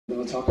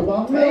gonna talk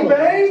about Hey,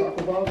 babe.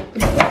 Talk about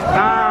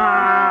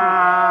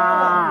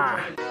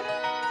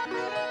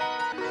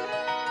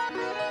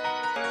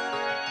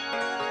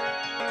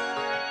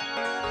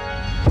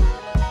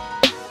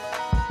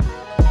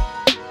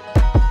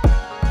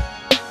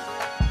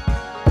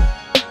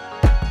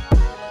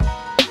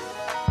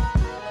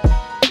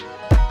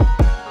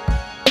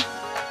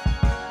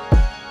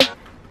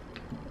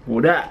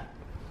What up?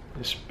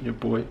 It's your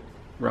boy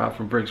Rob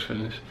from Brix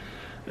Fitness.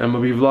 And I'm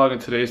gonna be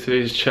vlogging today.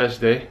 Today's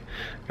chest day.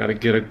 Gotta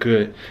get a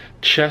good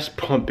chest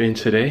pump in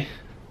today.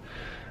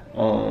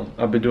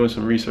 I've been doing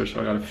some research,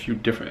 so I got a few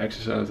different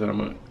exercises that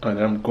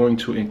I'm going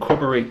to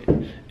incorporate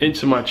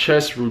into my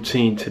chest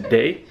routine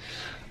today.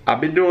 I've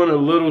been doing a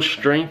little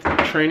strength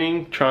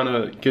training, trying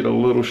to get a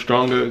little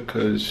stronger,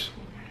 because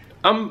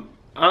I'm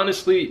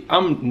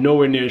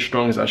nowhere near as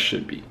strong as I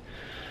should be.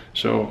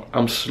 So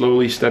I'm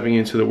slowly stepping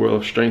into the world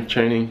of strength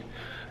training.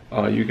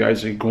 You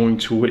guys are going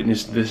to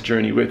witness this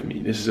journey with me.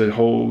 This is a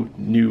whole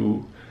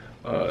new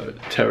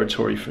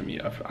territory for me.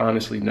 I've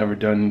honestly never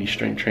done any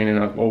strength training.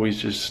 I've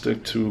always just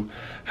stuck to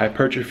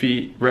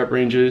hypertrophy rep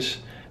ranges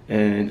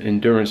and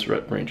endurance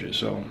rep ranges.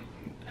 So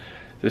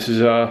this is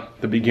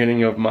the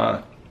beginning of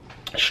my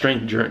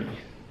strength journey.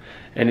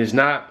 And it's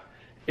not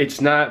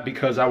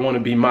because I want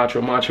to be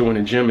macho in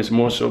the gym. It's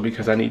more so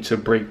because I need to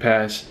break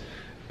past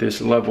this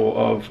level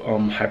of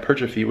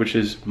hypertrophy, which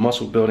is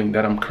muscle building,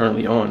 that I'm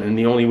currently on. And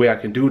the only way I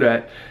can do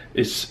that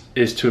is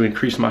to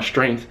increase my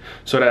strength,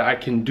 so that I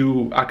can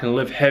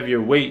lift heavier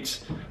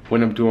weights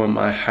when I'm doing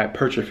my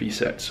hypertrophy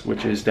sets,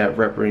 which is that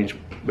rep range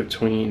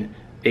between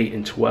 8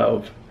 and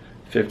 12,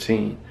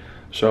 15.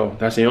 So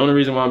that's the only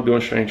reason why I'm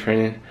doing strength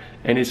training,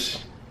 and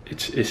it's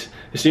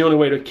the only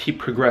way to keep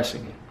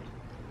progressing.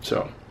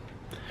 So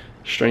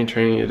strength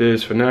training it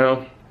is for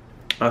now.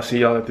 I'll see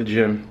y'all at the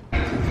gym.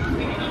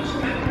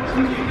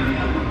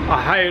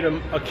 I hired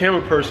a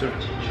camera person,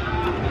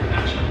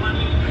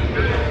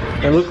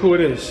 and look who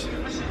it is,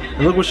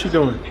 and look what she's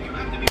doing.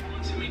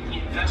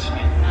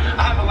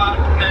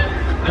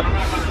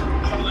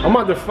 I'm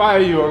about to fire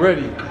you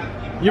already.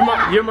 You're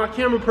my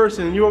camera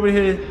person, and you over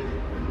here.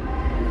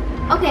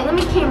 Okay, let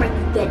me camera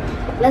this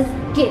thing. Let's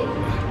get it.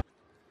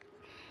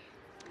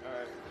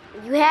 Alright.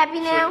 You happy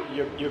now? So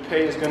your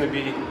pay is gonna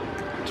be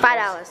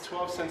 $5.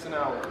 12 cents an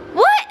hour.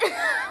 What?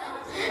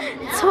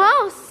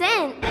 12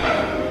 cents.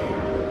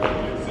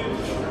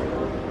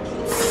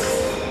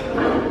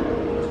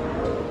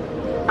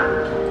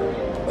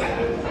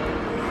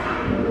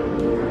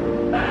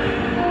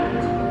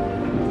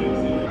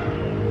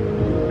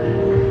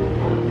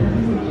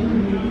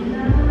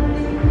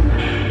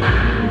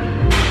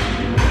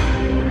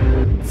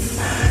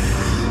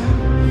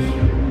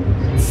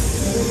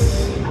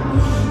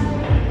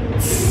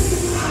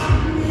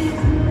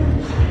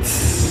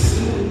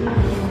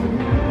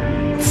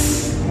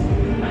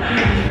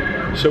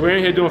 So we're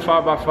in here doing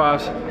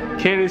 5x5s.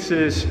 Candace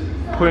is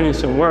putting in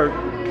some work.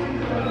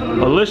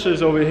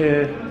 Alicia's over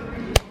here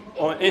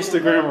on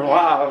Instagram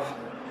Live,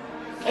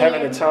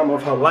 having the time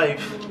of her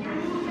life.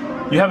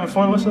 You having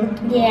fun, Alyssa?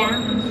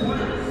 Yeah.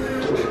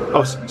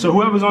 Oh, so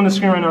whoever's on the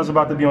screen right now is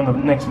about to be on the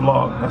next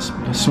vlog. That's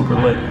super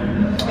lit.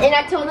 And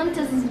I told them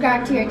to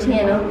subscribe to your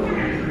channel.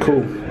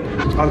 Cool.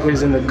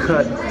 Uncle's in the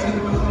cut.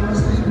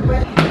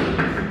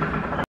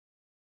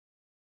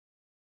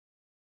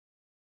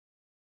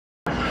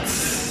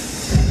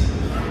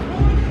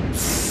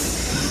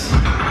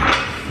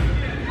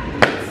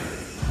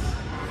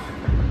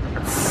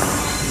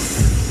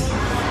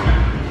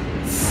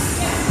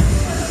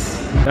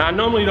 Now, I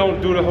normally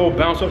don't do the whole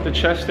bounce off the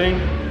chest thing,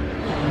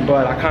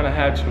 but I kind of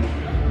had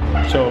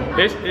to. So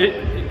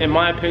in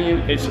my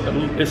opinion, it's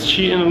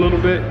cheating a little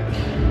bit,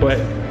 but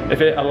if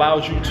it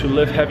allows you to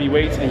lift heavy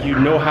weights and you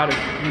know how to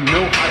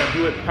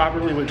do it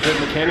properly with good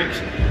mechanics,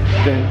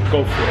 then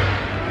go for it.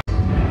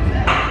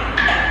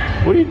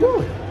 What are you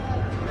doing?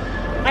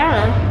 I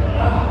don't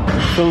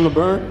know. Feeling the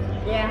burn?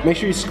 Yeah. Make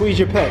sure you squeeze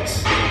your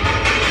pecs.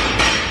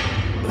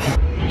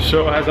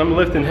 So as I'm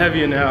lifting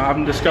heavier now,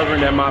 I'm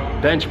discovering that my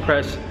bench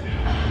press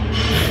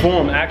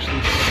form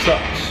actually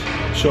sucks.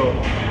 So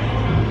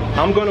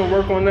I'm gonna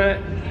work on that.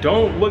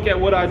 Don't look at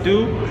what I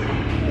do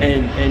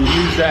and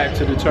use that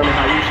to determine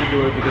how you should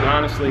do it, because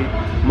honestly,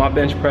 my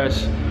bench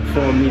press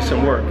form needs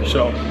some work.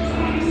 So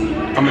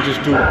I'm gonna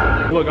just do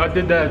it. Look, I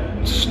did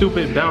that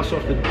stupid bounce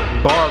off the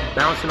bar,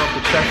 bouncing off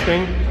the chest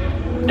thing,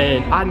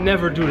 and I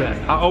never do that.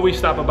 I always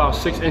stop about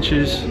 4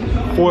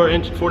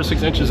 to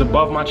 6 inches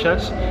above my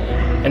chest,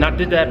 and I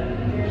did that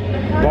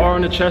bar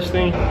on the chest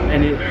thing,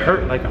 and it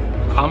hurt. Like,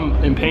 I'm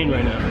in pain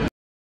right now.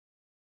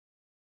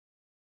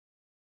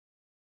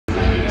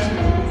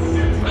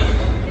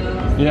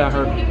 Yeah, I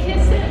heard. You can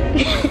kiss it.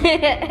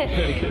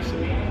 Kiss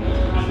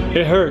it.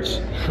 It hurts.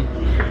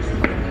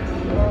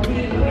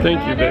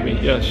 Thank you, baby.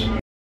 Yes.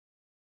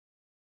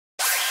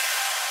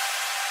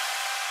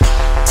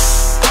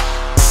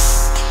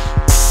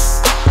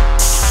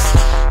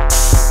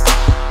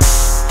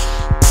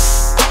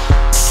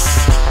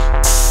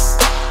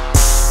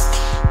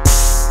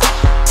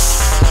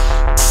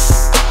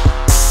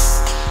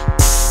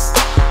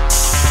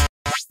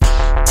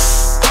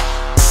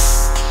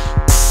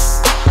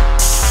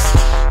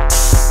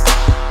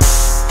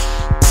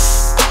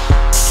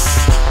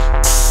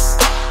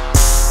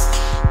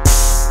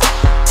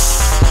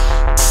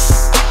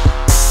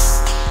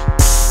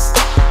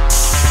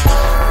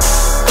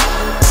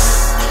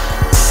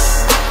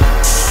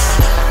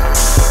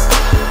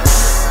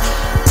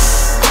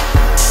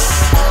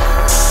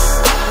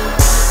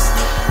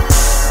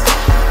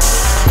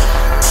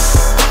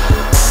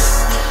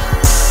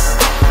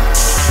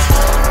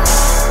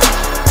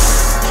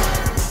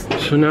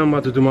 So now I'm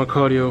about to do my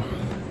cardio.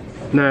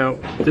 Now,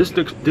 this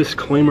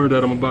disclaimer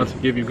that I'm about to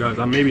give you guys,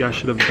 maybe I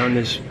should have done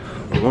this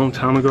a long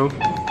time ago,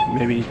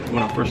 maybe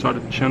when I first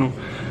started the channel.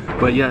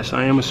 But yes,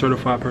 I am a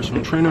certified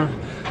personal trainer.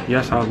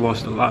 Yes, I've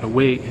lost a lot of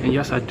weight, and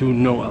yes, I do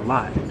know a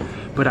lot,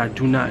 but I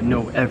do not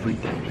know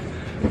everything.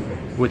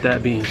 With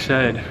that being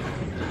said,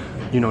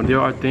 you know,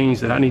 there are things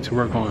that I need to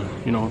work on.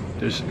 You know,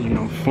 there's, you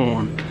know,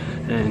 form,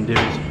 and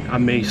I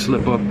may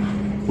slip up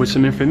with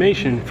some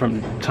information from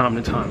time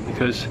to time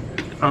because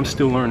I'm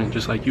still learning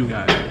just like you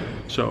guys.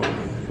 So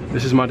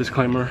this is my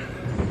disclaimer.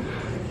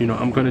 You know,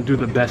 I'm gonna do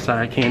the best that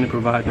I can to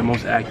provide the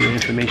most accurate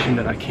information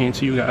that I can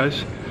to you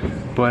guys,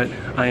 but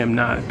I am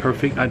not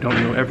perfect. I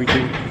don't know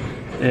everything,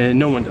 and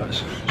no one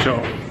does. So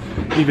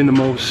even the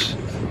most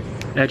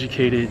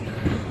educated,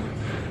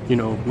 you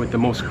know, with the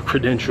most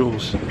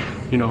credentials,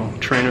 you know,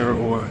 trainer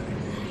or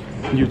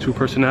YouTube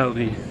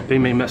personality, they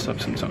may mess up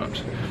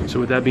sometimes. So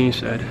with that being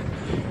said,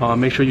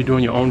 make sure you're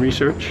doing your own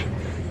research.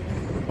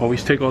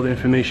 Always take all the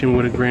information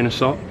with a grain of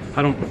salt.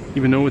 I don't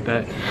even know what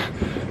that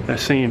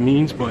saying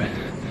means, but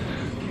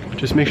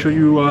just make sure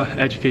you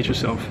educate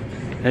yourself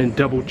and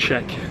double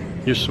check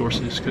your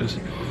sources, because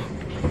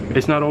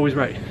it's not always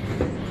right.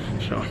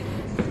 So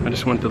I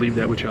just wanted to leave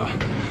that with y'all.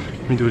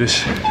 Let me do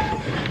this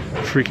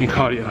freaking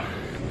cardio.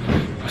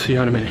 I'll see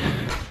y'all in a minute.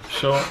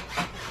 So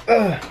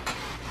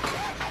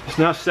it's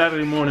now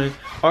Saturday morning.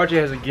 RJ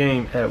has a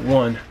game at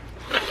 1.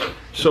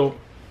 So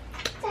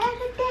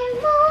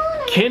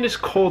Candace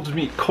calls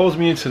me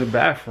into the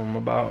bathroom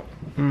about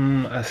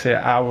I say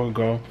an hour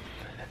ago,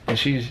 and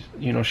she's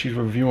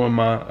reviewing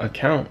my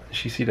account.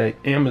 She see that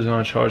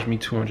Amazon charged me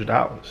 $200,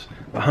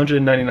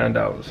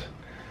 $199,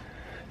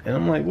 and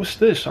I'm like, what's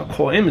this? I'll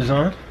call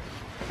Amazon,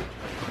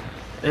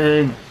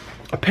 and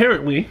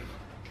apparently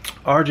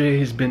RJ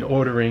has been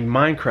ordering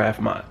Minecraft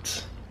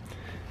mods.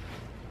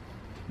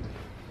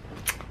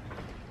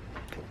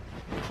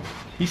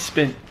 He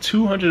spent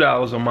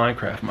 $200 on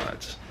Minecraft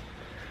mods,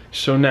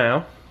 so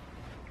now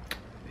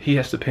he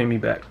has to pay me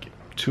back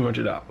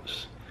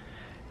 $200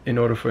 in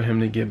order for him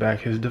to get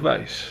back his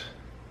device.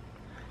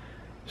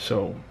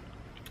 So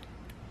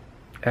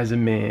as a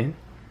man,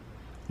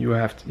 you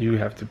have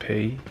to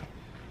pay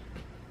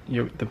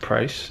the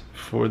price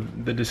for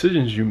the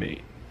decisions you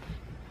made.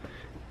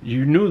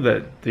 You knew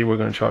that they were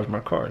going to charge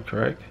my card,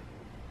 correct?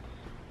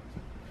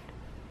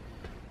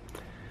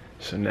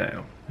 So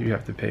now you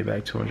have to pay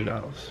back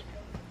 $200.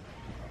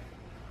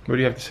 What do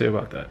you have to say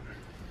about that?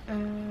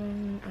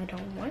 I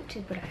don't want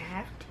to, but I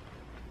have to.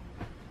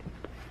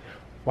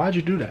 Why'd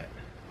you do that?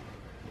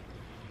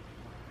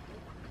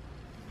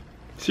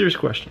 Serious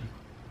question.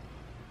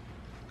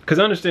 Because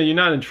I understand you're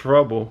not in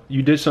trouble.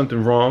 You did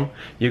something wrong.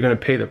 You're going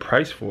to pay the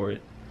price for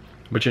it.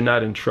 But you're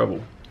not in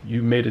trouble.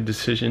 You made a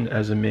decision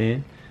as a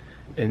man,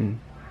 and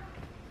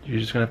you're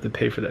just going to have to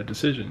pay for that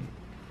decision.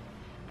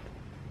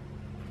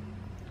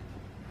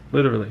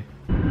 Literally.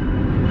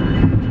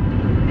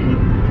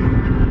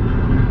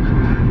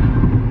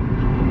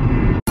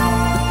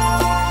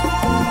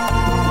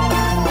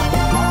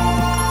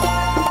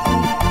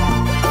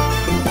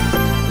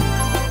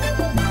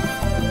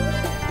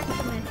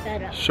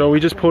 So we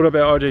just pulled up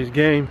at RJ's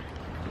game.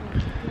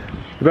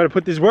 You better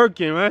put this work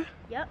in, right?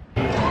 Yep.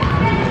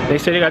 They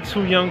say they got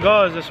 2 young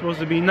guards that's supposed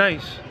to be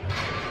nice.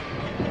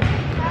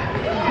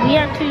 We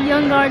have 2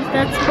 young guards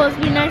that's supposed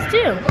to be nice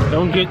too.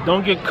 Don't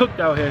get cooked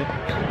out here.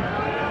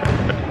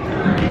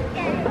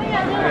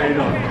 How you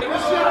doing?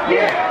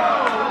 Yeah.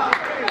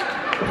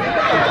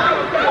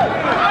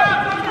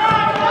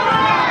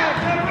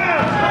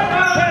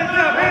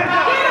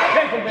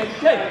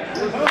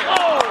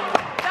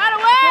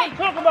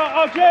 Talk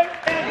about RJ.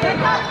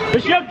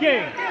 It's your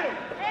game. There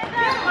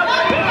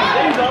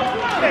you go.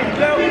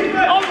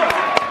 Over.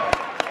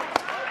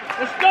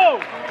 Let's go.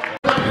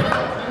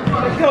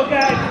 Let's go,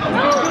 guys.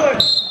 Good.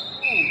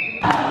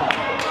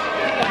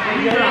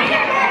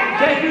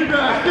 Thank you,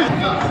 guys.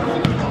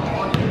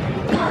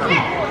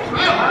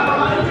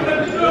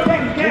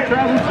 You're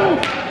traveling too.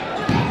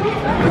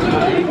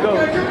 There you go.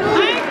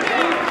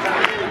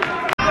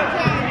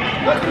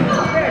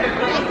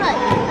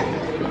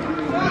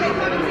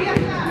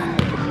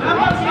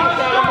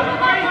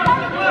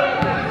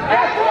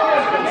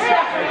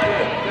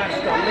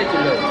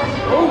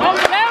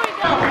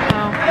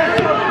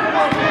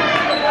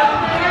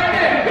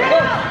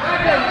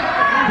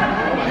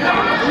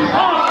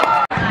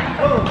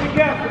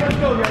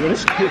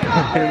 Let's get that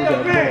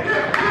ball.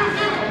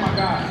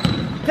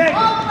 Take it.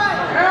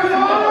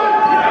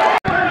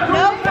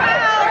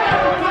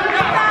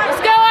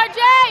 Let's go,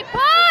 RJ!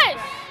 Push!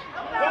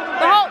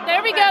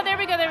 There we go, there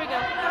we go, there we go.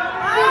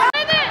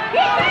 Stay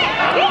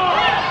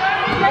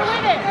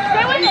with it!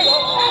 Stay with it!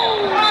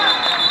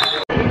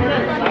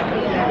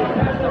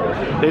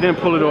 They didn't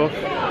pull it off.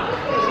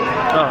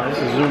 Oh, this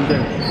is zoomed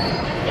in.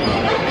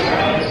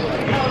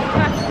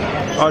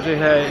 RJ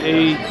had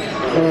 8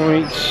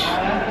 points.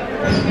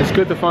 It's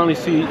good to finally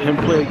see him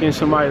play against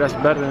somebody that's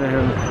better than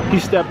him. He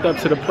stepped up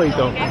to the plate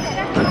though.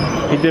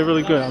 He did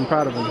really good. I'm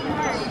proud of him.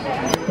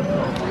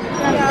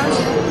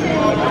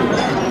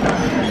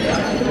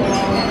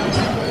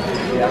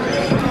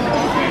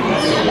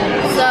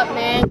 What's up,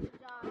 man?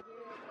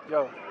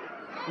 Yo,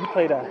 you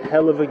played a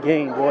hell of a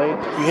game, boy.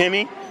 You hear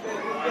me?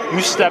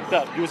 You stepped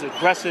up. You was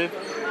aggressive.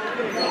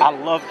 I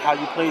loved how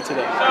you played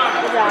today.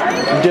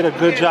 You did a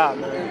good job,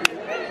 man.